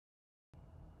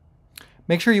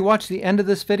Make sure you watch the end of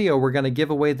this video. We're going to give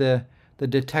away the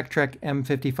DetectTrek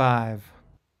M55.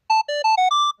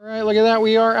 All right, look at that.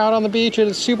 We are out on the beach. It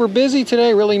is super busy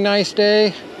today. Really nice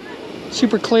day.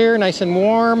 Super clear, nice and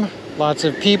warm. Lots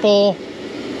of people.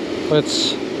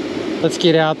 Let's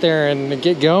get out there and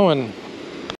get going.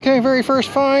 Okay, very first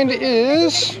find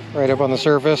is right up on the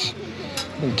surface.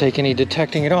 Didn't take any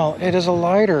detecting at all. It is a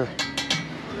lighter.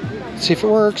 Let's see if it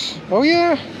works. Oh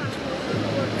yeah,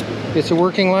 it's a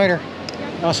working lighter.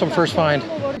 Awesome first find.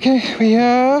 Okay, we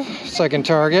have second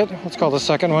target. Let's call the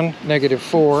second one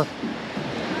 -4.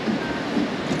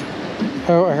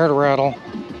 Oh, I heard a rattle.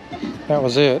 That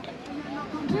was it.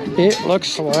 It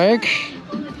looks like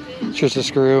it's just a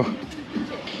screw.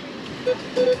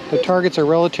 The targets are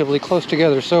relatively close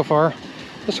together so far.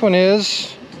 This one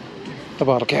is the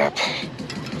bottle cap.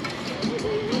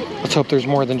 Let's hope there's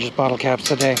more than just bottle caps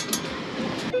today.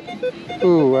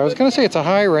 Ooh, I was gonna say it's a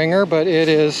high ringer, but it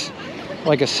is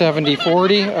like a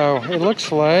 70-40. Oh, it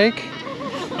looks like,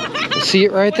 see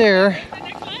it right there.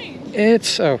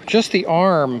 It's, oh, just the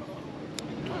arm.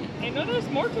 I know there's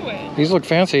more to it. These look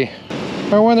fancy.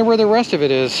 I wonder where the rest of it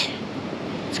is.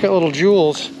 It's got little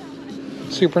jewels.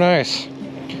 Super nice.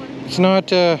 It's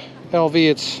not LV,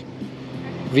 it's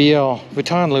VL,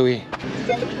 Vuitton Louis.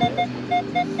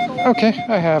 Okay,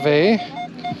 I have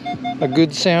a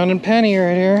good sounding penny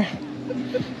right here.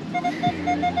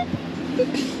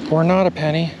 Or not a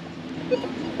penny.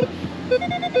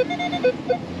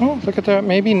 Oh, look at that.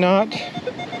 Maybe not.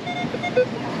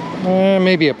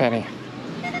 Maybe a penny.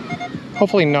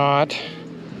 Hopefully not,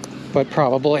 but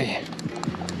probably.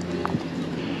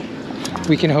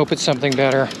 We can hope it's something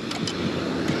better.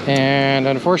 And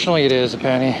unfortunately it is a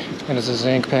penny, and it's a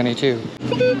zinc penny too.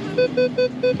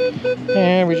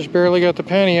 And we just barely got the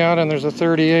penny out, and there's a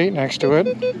 38 next to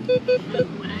it.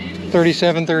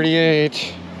 37,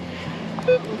 38.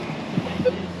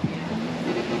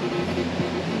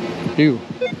 Ew.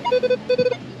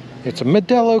 It's a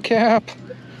Modelo cap.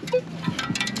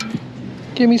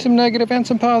 Give me some negative and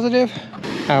some positive.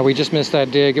 We just missed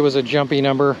that dig. It was a jumpy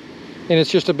number, and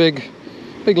it's just a big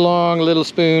long little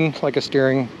spoon, like a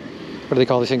steering, what do they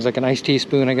call these things, like an iced tea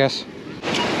spoon, I guess.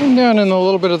 I'm down in a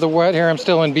little bit of the wet here. I'm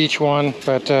still in beach 1,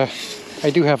 but I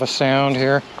do have a sound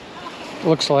here. It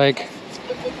looks like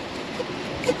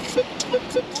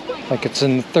it's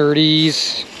in the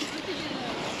 30s.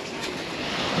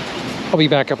 I'll be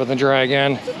back up in the dry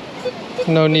again.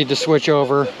 No need to switch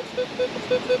over.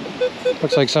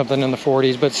 Looks like something in the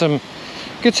 40s, but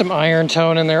get some iron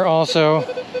tone in there also.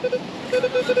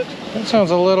 That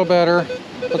sounds a little better.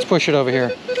 Let's push it over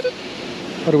here.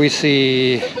 What do we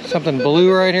see? Something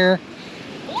blue right here.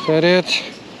 Is that it?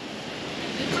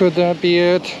 Could that be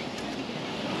it?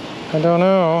 I don't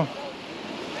know.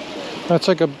 That's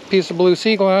like a piece of blue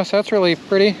sea glass. That's really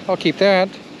pretty. I'll keep that.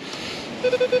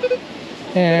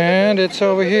 And it's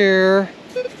over here.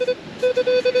 I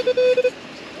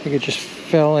think it just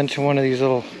fell into one of these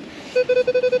little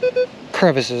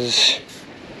crevices.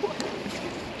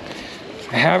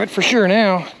 I have it for sure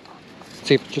now. Let's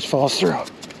see if it just falls through.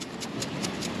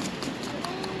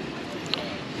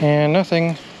 And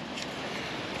nothing.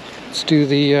 Let's do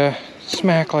the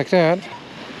smack like that.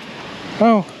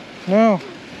 Oh, no.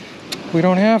 We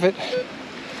don't have it.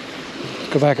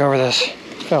 Let's go back over this.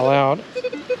 It fell out.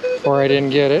 Or I didn't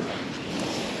get it.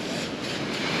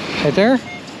 Right there?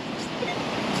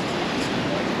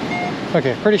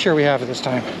 Okay, pretty sure we have it this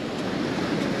time.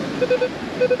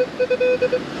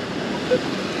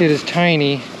 It is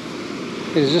tiny.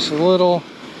 It is just a little,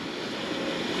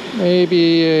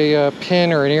 maybe a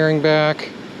pin or an earring back.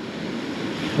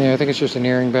 Yeah, I think it's just an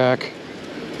earring back.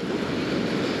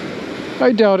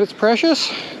 I doubt it's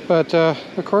precious, but of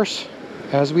course,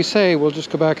 as we say, we'll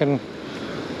just go back and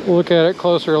look at it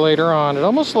closer later on. It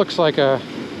almost looks like the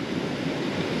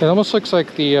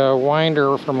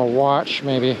winder from a watch,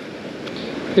 maybe,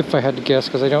 if I had to guess,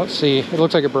 because I don't see. It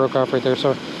looks like it broke off right there,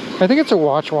 so I think it's a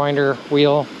watch winder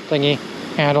wheel thingy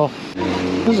handle.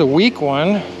 This is a weak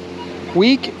one,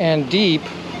 weak and deep,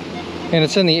 and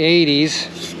it's in the 80s.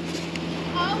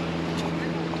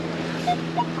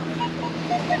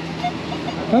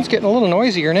 That's getting a little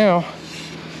noisier now.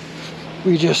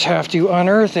 We just have to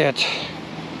unearth it.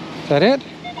 Is that it?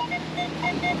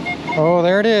 Oh,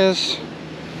 there it is.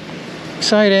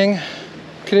 Exciting.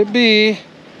 Could it be?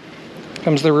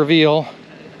 Comes the reveal.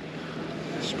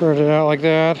 Spread it out like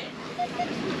that.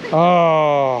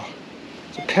 Oh,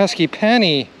 it's a pesky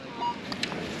penny.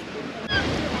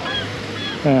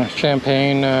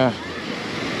 Champagne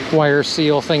wire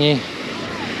seal thingy.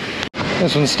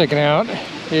 This one's sticking out.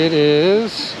 It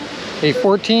is a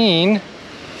 14.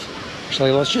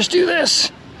 Actually, let's just do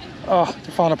this. Oh,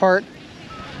 they're falling apart.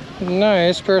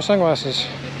 Nice pair of sunglasses.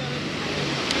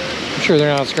 I'm sure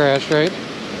they're not scratched, right?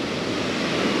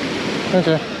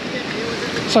 Okay.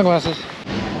 Sunglasses.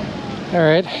 All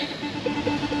right.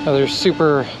 Another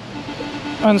super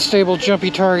unstable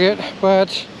jumpy target,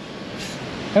 but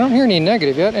I don't hear any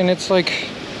negative yet, and it's like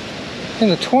in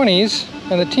the 20s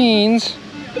and the teens.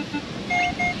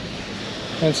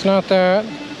 It's not that.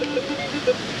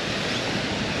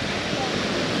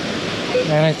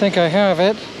 And I think I have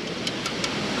it.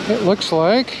 It looks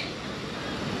like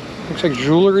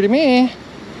jewelry to me.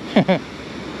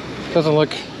 doesn't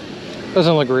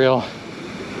look real.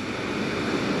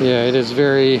 Yeah, it is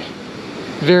very,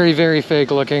 very, very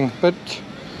fake looking, but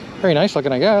very nice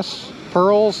looking, I guess.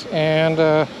 Pearls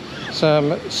and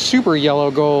some super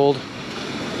yellow gold.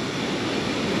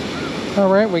 All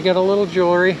right, we got a little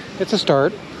jewelry. It's a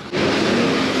start.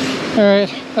 All right,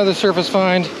 another surface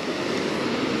find.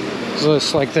 This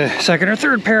looks like the second or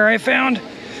third pair I found.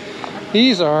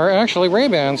 These are actually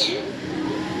Ray-Bans.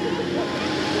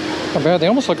 Not bad, they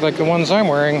almost look like the ones I'm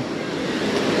wearing.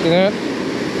 See that?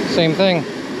 Same thing.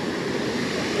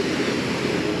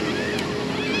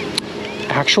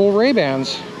 Actual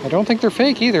Ray-Bans. I don't think they're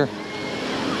fake either.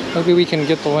 Maybe we can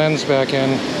get the lens back in.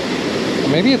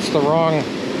 Maybe it's the wrong...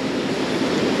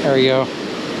 There you go.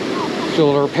 Do a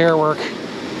little repair work.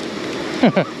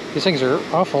 These things are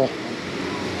awful.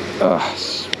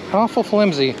 Awful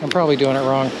flimsy. I'm probably doing it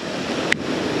wrong.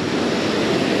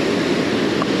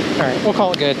 Alright, we'll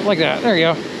call it good. Like that. There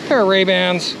you go. Pair of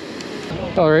Ray-Bans.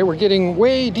 Alright, we're getting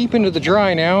way deep into the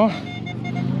dry now.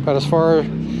 About as far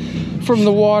from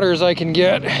the water as I can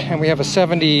get. And we have a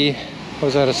 70... What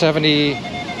was that? A 70...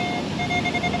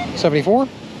 74?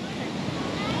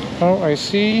 Oh, I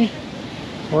see.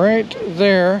 Right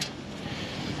there.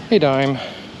 A dime.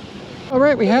 All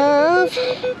right, we have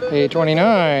a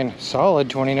 29, solid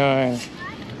 29.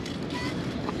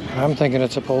 I'm thinking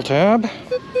it's a pull tab.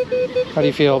 How do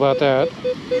you feel about that?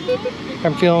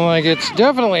 I'm feeling like it's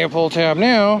definitely a pull tab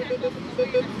now.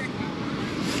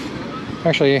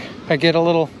 Actually, I get a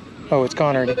little, oh, it's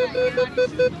gone already.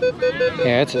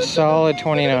 Yeah, it's a solid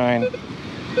 29.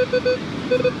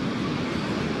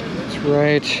 It's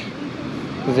right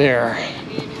there.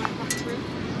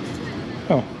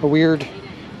 Oh, a weird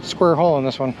square hole in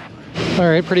this one. All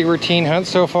right, pretty routine hunt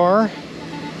so far.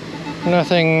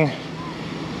 Nothing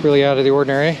really out of the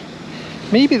ordinary.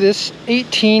 Maybe this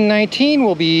 1819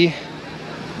 will be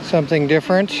something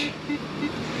different,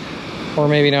 or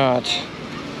maybe not.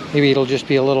 Maybe it'll just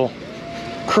be a little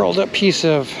curled up piece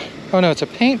of, oh no, it's a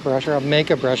paintbrush or a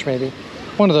makeup brush maybe.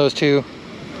 One of those two.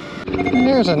 And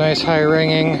there's a nice high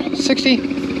ringing 60.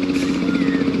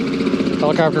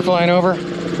 Helicopter flying over.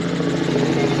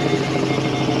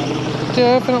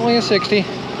 Definitely a 60.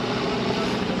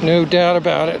 No doubt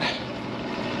about it.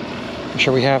 I'm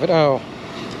sure we have it. Oh,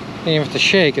 didn't even have to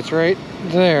shake. It's right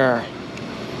there.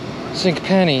 Zinc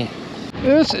penny.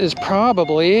 This is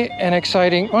probably an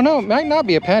exciting... Oh no, it might not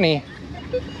be a penny.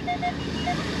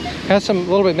 Has some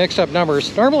little bit mixed up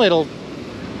numbers. Normally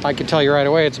I can tell you right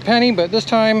away it's a penny, but this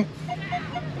time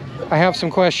I have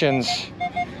some questions.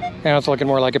 Now it's looking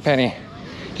more like a penny.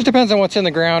 Just depends on what's in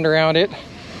the ground around it.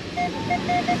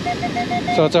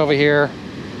 So it's over here.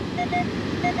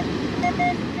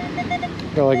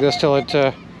 Go like this till it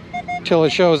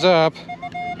shows up.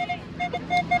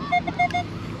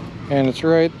 And it's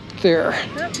right there.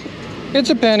 It's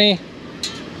a penny.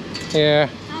 Yeah.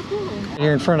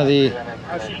 Here in front of the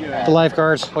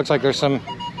lifeguards. Looks like there's some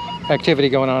activity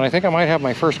going on. I think I might have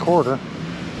my first quarter.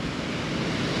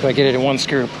 If I get it in one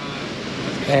scoop.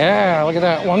 Yeah, look at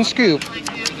that. One scoop.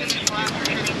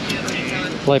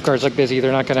 Lifeguards look busy.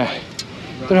 They're not gonna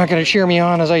cheer me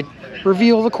on as I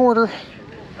reveal the quarter.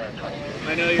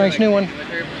 Nice new one.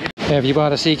 Have you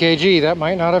bought a CKG? That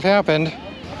might not have happened.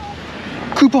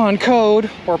 Coupon code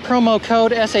or promo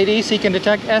code SAD, Seek and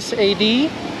Detect SAD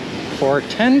for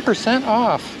 10%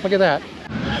 off. Look at that.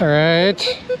 All right.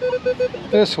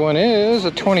 This one is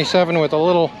a 27 with a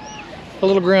little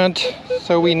grunt,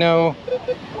 so we know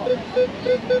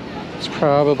it's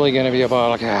probably going to be a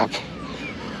bottle cap.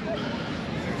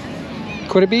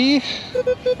 Could it be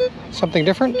something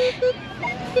different?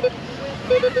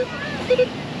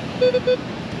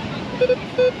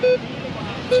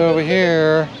 It's over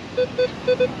here.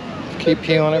 Keep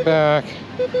peeling it back.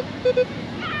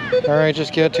 All right,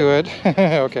 just get to it.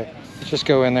 Okay, just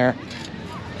go in there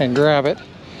and grab it.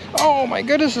 Oh my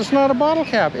goodness, it's not a bottle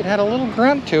cap. It had a little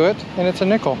grunt to it, and it's a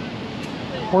nickel.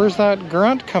 Where's that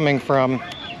grunt coming from?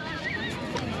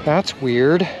 That's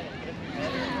weird.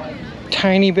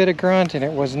 Tiny bit of grunt, and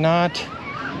it was not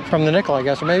from the nickel, I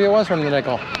guess. Or maybe it was from the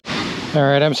nickel. All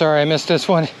right, I'm sorry I missed this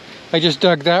one. I just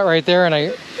dug that right there, and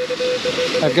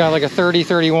I've got like a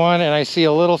 30-31, and I see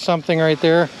a little something right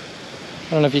there. I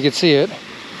don't know if you can see it.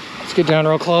 Let's get down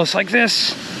real close like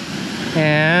this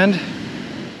and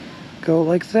go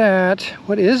like that.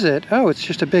 What is it? Oh, it's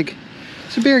just a big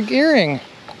earring.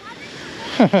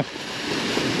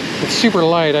 It's super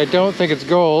light. I don't think it's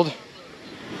gold.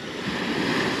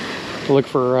 Look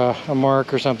for a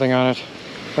mark or something on it.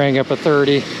 Rang up a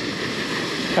 30.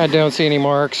 I don't see any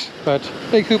marks, but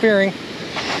big hoop earring.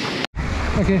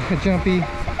 Okay, a jumpy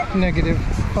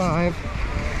 -5.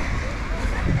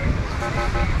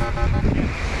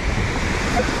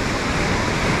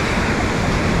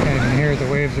 Can't even hear it. The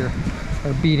waves are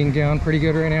beating down pretty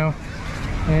good right now.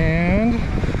 And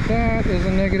that is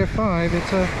a -5.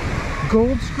 It's a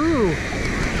gold screw.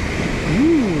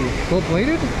 Ooh, gold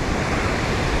plated?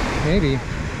 Maybe.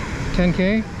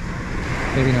 10K?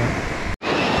 Maybe not.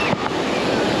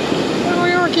 Little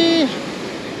Yorkie!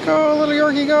 Go, little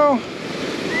Yorkie, go!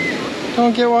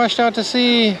 Don't get washed out to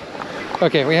sea.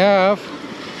 Okay, we have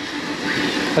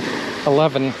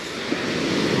 11.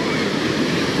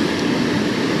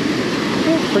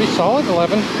 Pretty solid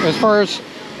 11. As far as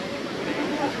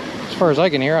I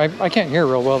can hear. I can't hear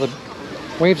real well. The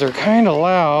waves are kind of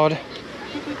loud.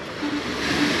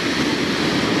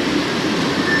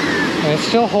 And it's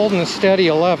still holding a steady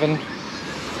 11.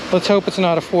 Let's hope it's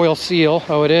not a foil seal.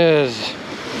 Oh, it is.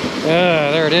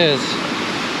 There it is.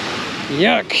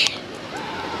 Yuck.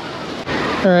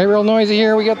 All right, real noisy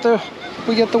here. We get the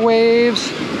waves,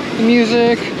 the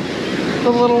music, the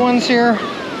little ones here.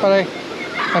 But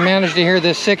I managed to hear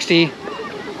this 60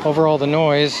 over all the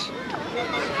noise.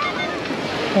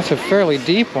 That's a fairly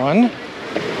deep one.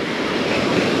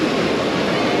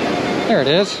 There it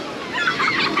is.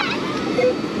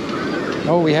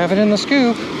 Oh, we have it in the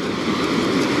scoop.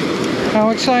 How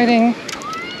exciting.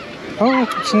 Oh,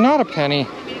 it's not a penny.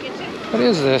 What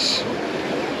is this?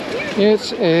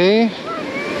 It's a,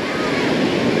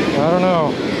 I don't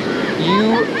know,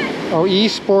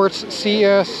 eSports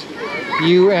CS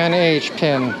UNH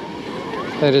pin.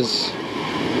 That is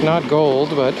not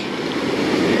gold, but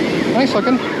nice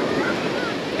looking.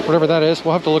 Whatever that is,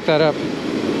 we'll have to look that up.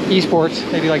 Esports,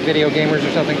 maybe like video gamers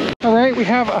or something. All right, we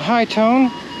have a high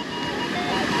tone.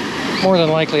 More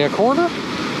than likely a quarter.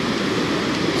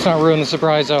 Let's not ruin the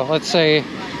surprise though. Let's say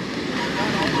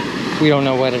we don't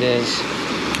know what it is.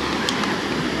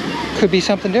 Could be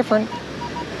something different.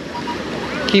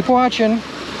 Keep watching.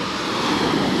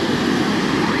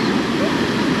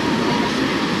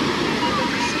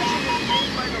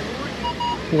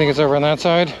 You think it's over on that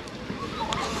side?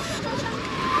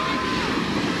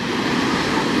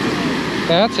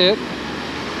 That's it.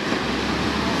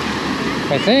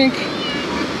 I think.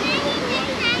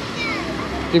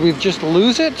 Did we just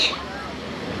lose it?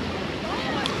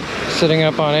 Sitting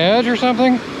up on edge or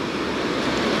something?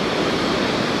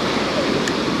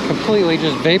 Completely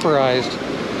just vaporized.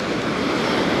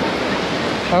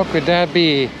 How could that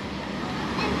be?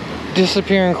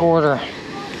 Disappearing quarter.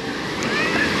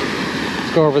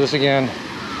 Let's go over this again.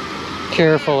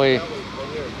 Carefully.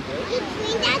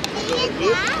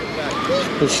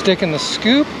 It's sticking the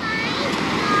scoop.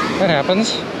 That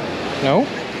happens. No.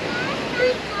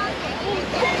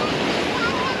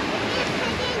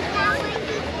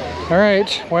 All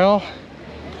right, well,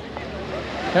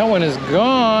 that one is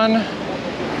gone.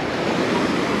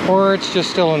 Or it's just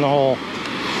still in the hole.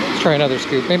 Let's try another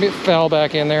scoop. Maybe it fell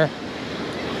back in there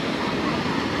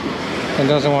and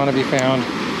doesn't want to be found.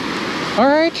 All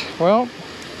right, well,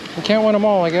 we can't win them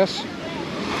all, I guess.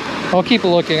 I'll keep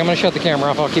looking. I'm gonna shut the camera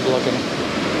off. I'll keep looking.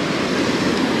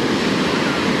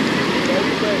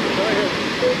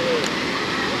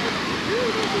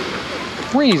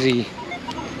 Crazy.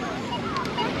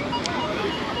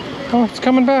 Oh, it's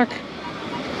coming back.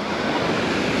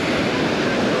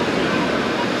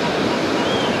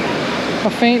 A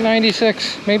faint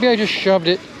 96. Maybe I just shoved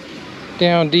it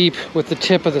down deep with the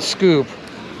tip of the scoop.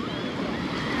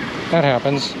 That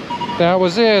happens. That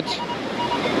was it.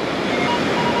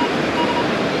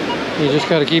 You just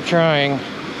got to keep trying.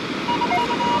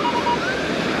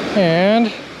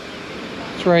 And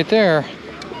it's right there.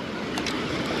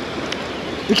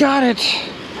 We got it.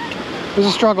 It was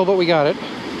a struggle, but we got it.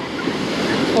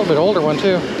 A little bit older one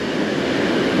too.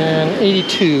 And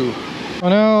 82. Oh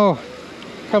no,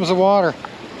 here comes the water.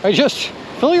 I just,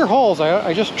 fill your holes.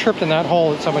 I just tripped in that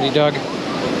hole that somebody dug.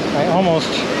 I almost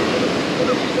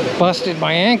busted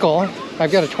my ankle.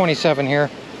 I've got a 27 here.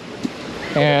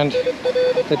 And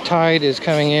the tide is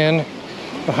coming in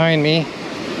behind me.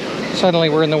 Suddenly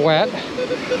we're in the wet.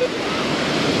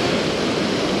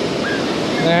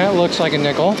 That looks like a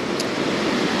nickel.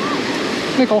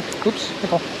 Nickel. Oops,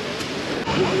 nickel.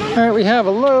 All right, we have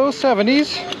a low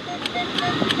 70s.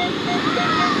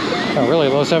 Oh, really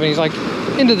low 70s, like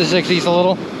into the 60s a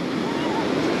little.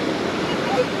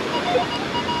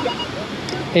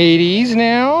 80s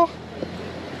now.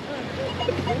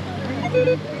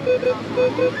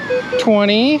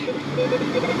 20.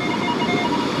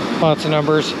 Lots of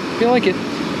numbers. I feel like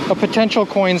a potential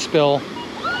coin spill.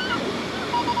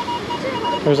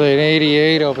 There's an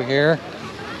 88 over here.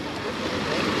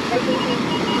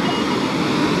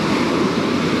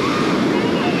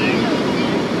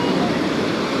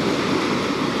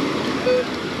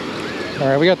 All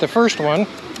right, we got the first one.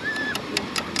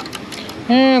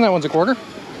 And that one's a quarter.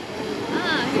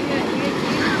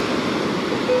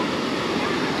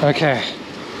 Okay.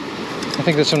 I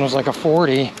think this one was like a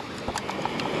 40.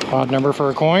 Odd number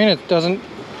for a coin. It doesn't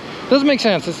make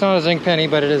sense. It's not a zinc penny,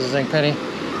 but it is a zinc penny.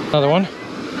 Another one.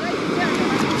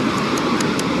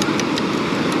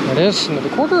 There it is, another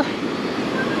quarter.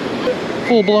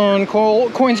 Full-blown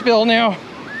coin spill now.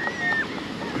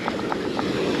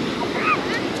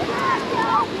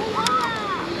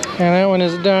 And that one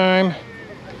is a dime.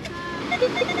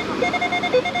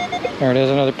 There it is,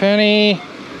 another penny.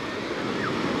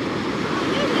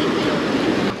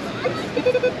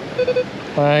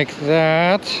 Like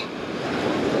that.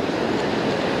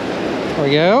 There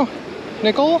we go.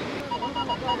 Nickel.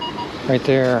 Right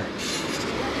there.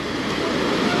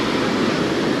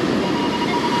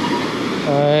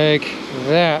 Like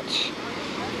that.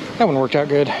 That one worked out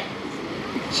good.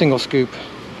 Single scoop.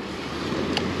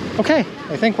 Okay,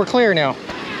 I think we're clear now.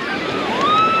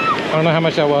 I don't know how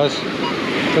much that was.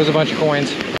 It was a bunch of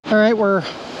coins. All right, we're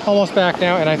almost back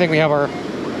now, and I think we have our,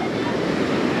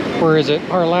 where is it?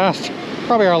 Our last,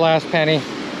 probably our last penny.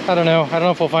 I don't know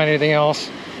if we'll find anything else.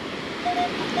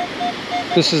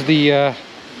 This is the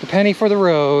penny for the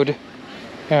road.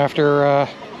 After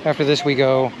this we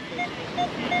go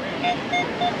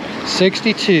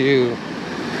 62.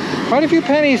 Quite a few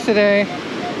pennies today.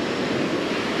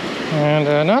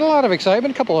 And not a lot of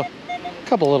excitement, a couple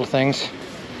little things.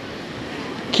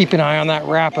 Keep an eye on that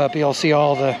wrap up. You'll see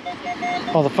all the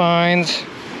finds.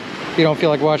 If you don't feel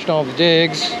like watching all the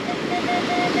digs.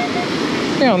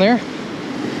 Down there,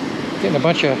 getting a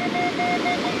bunch of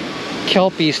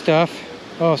kelpie stuff.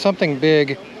 Oh, something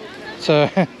big. It's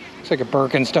like a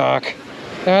Birkenstock.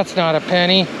 That's not a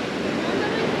penny.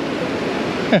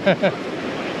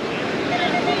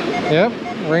 Yep,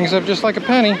 rings up just like a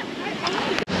penny.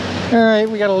 All right,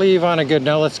 we gotta leave on a good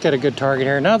note. Let's get a good target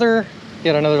here.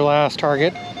 Yet another last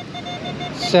target.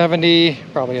 70,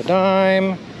 probably a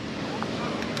dime.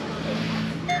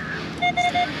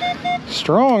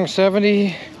 Strong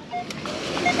 70.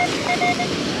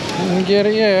 Didn't get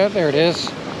it yet. There it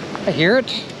is. I hear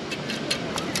it.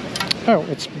 Oh,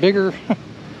 it's bigger.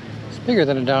 It's bigger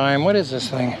than a dime. What is this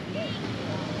thing?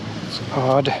 It's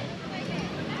odd.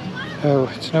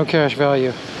 Oh, it's no cash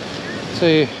value. It's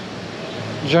a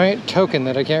giant token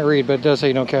that I can't read, but it does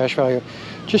say no cash value.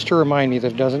 Just to remind me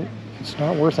that it's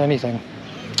not worth anything.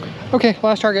 Okay,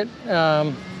 last target.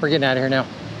 We're getting out of here now.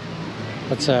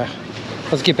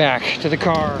 Let's get back to the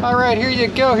car. All right, here you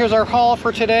go. Here's our haul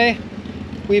for today.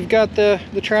 We've got the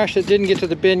trash that didn't get to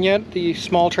the bin yet, the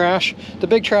small trash. The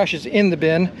big trash is in the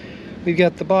bin. We've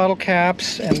got the bottle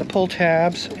caps and the pull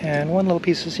tabs and one little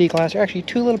piece of sea glass. Actually,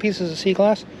 two little pieces of sea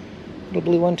glass. Little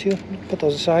blue one too. Put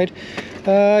those aside.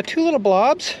 Two little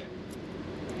blobs.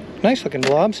 Nice looking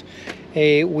blobs.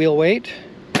 A wheel weight.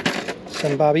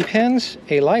 Some bobby pins.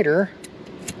 A lighter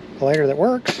that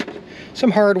works.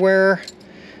 Some hardware.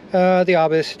 The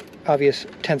obvious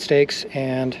tent stakes,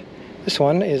 and this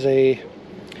one is a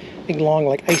big long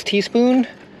like iced teaspoon.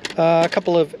 A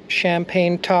couple of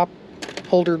champagne top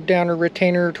holder downer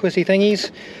retainer twisty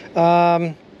thingies.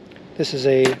 This is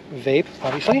a vape,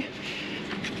 obviously.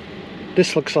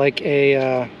 This looks like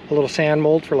a little sand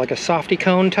mold for like a softy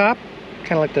cone top,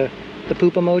 kind of like the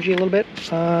poop emoji a little bit.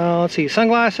 Let's see,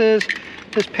 sunglasses.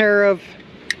 This pair of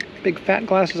big fat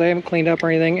glasses I haven't cleaned up or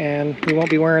anything, and we won't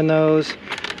be wearing those.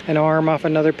 An arm off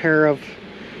another pair of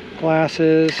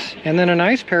glasses, and then a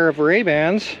nice pair of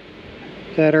Ray-Bans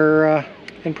that are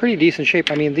in pretty decent shape.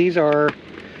 I mean, these are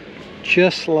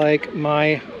just like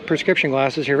my prescription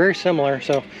glasses here, very similar.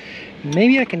 So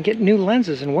maybe I can get new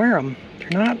lenses and wear them.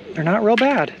 They're not real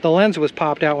bad. The lens was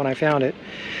popped out when I found it.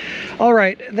 All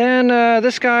right, then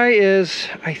this guy is,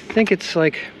 I think it's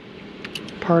like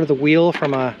part of the wheel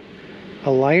from a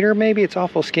lighter, maybe. It's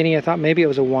awful skinny. I thought maybe it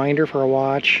was a winder for a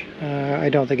watch. I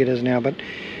don't think it is now, but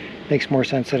it makes more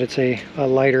sense that it's a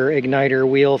lighter igniter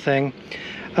wheel thing.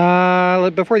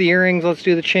 Before the earrings, let's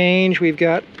do the change. We've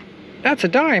got, that's a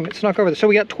dime. It snuck over there. So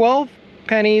we got 12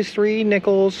 pennies, 3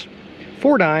 nickels,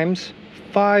 4 dimes,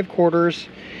 5 quarters,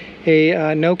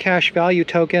 a no cash value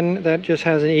token that just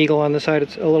has an eagle on the side.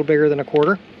 It's a little bigger than a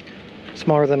quarter,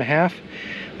 smaller than a half.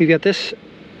 We've got this,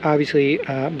 obviously,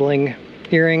 bling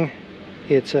earring.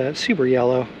 It's super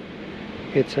yellow.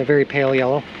 It's a very pale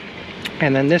yellow.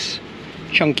 And then this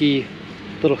chunky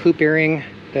little hoop earring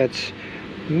that's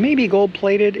maybe gold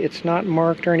plated. It's not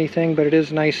marked or anything, but it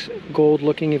is nice gold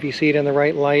looking if you see it in the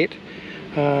right light.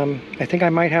 I think I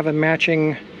might have a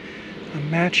matching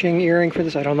earring for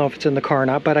this. I don't know if it's in the car or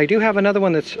not, but I do have another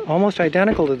one that's almost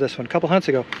identical to this one a couple hunts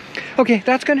ago. Okay,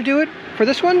 that's going to do it for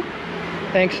this one.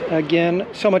 Thanks again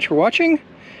so much for watching,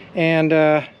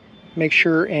 and make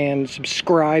sure and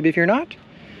subscribe if you're not.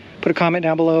 Put a comment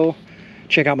down below.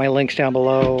 Check out my links down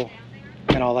below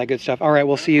and all that good stuff. All right,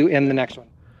 we'll see you in the next one.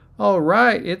 All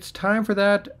right, it's time for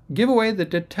that giveaway, the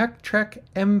DetectTrek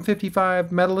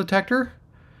M55 metal detector.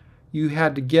 You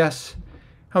had to guess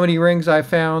how many rings I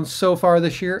found so far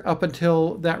this year up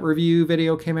until that review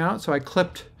video came out. So I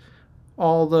clipped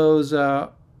all those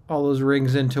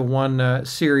rings into one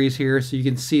series here, so you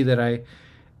can see that I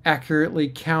accurately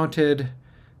counted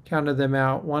them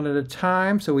out one at a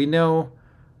time, so we know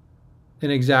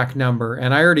an exact number.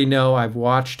 And I already know I've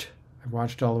watched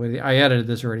all the way. I edited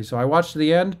this already, so I watched to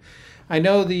the end. I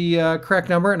know the correct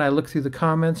number, and I looked through the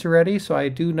comments already, so I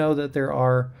do know that there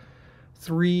are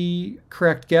 3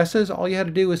 correct guesses. All you had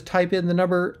to do was type in the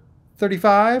number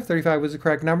 35. 35 was the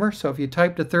correct number, so if you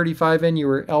typed a 35 in, you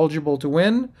were eligible to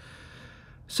win.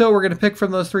 So we're going to pick from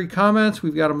those 3 comments.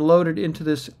 We've got them loaded into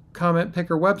this comment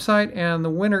picker website, and the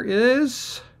winner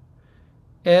is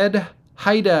Ed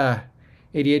Haida,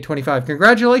 8825.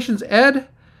 Congratulations, Ed.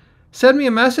 Send me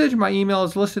a message. My email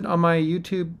is listed on my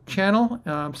YouTube channel.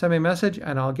 Send me a message,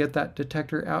 and I'll get that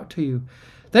detector out to you.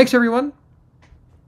 Thanks, everyone.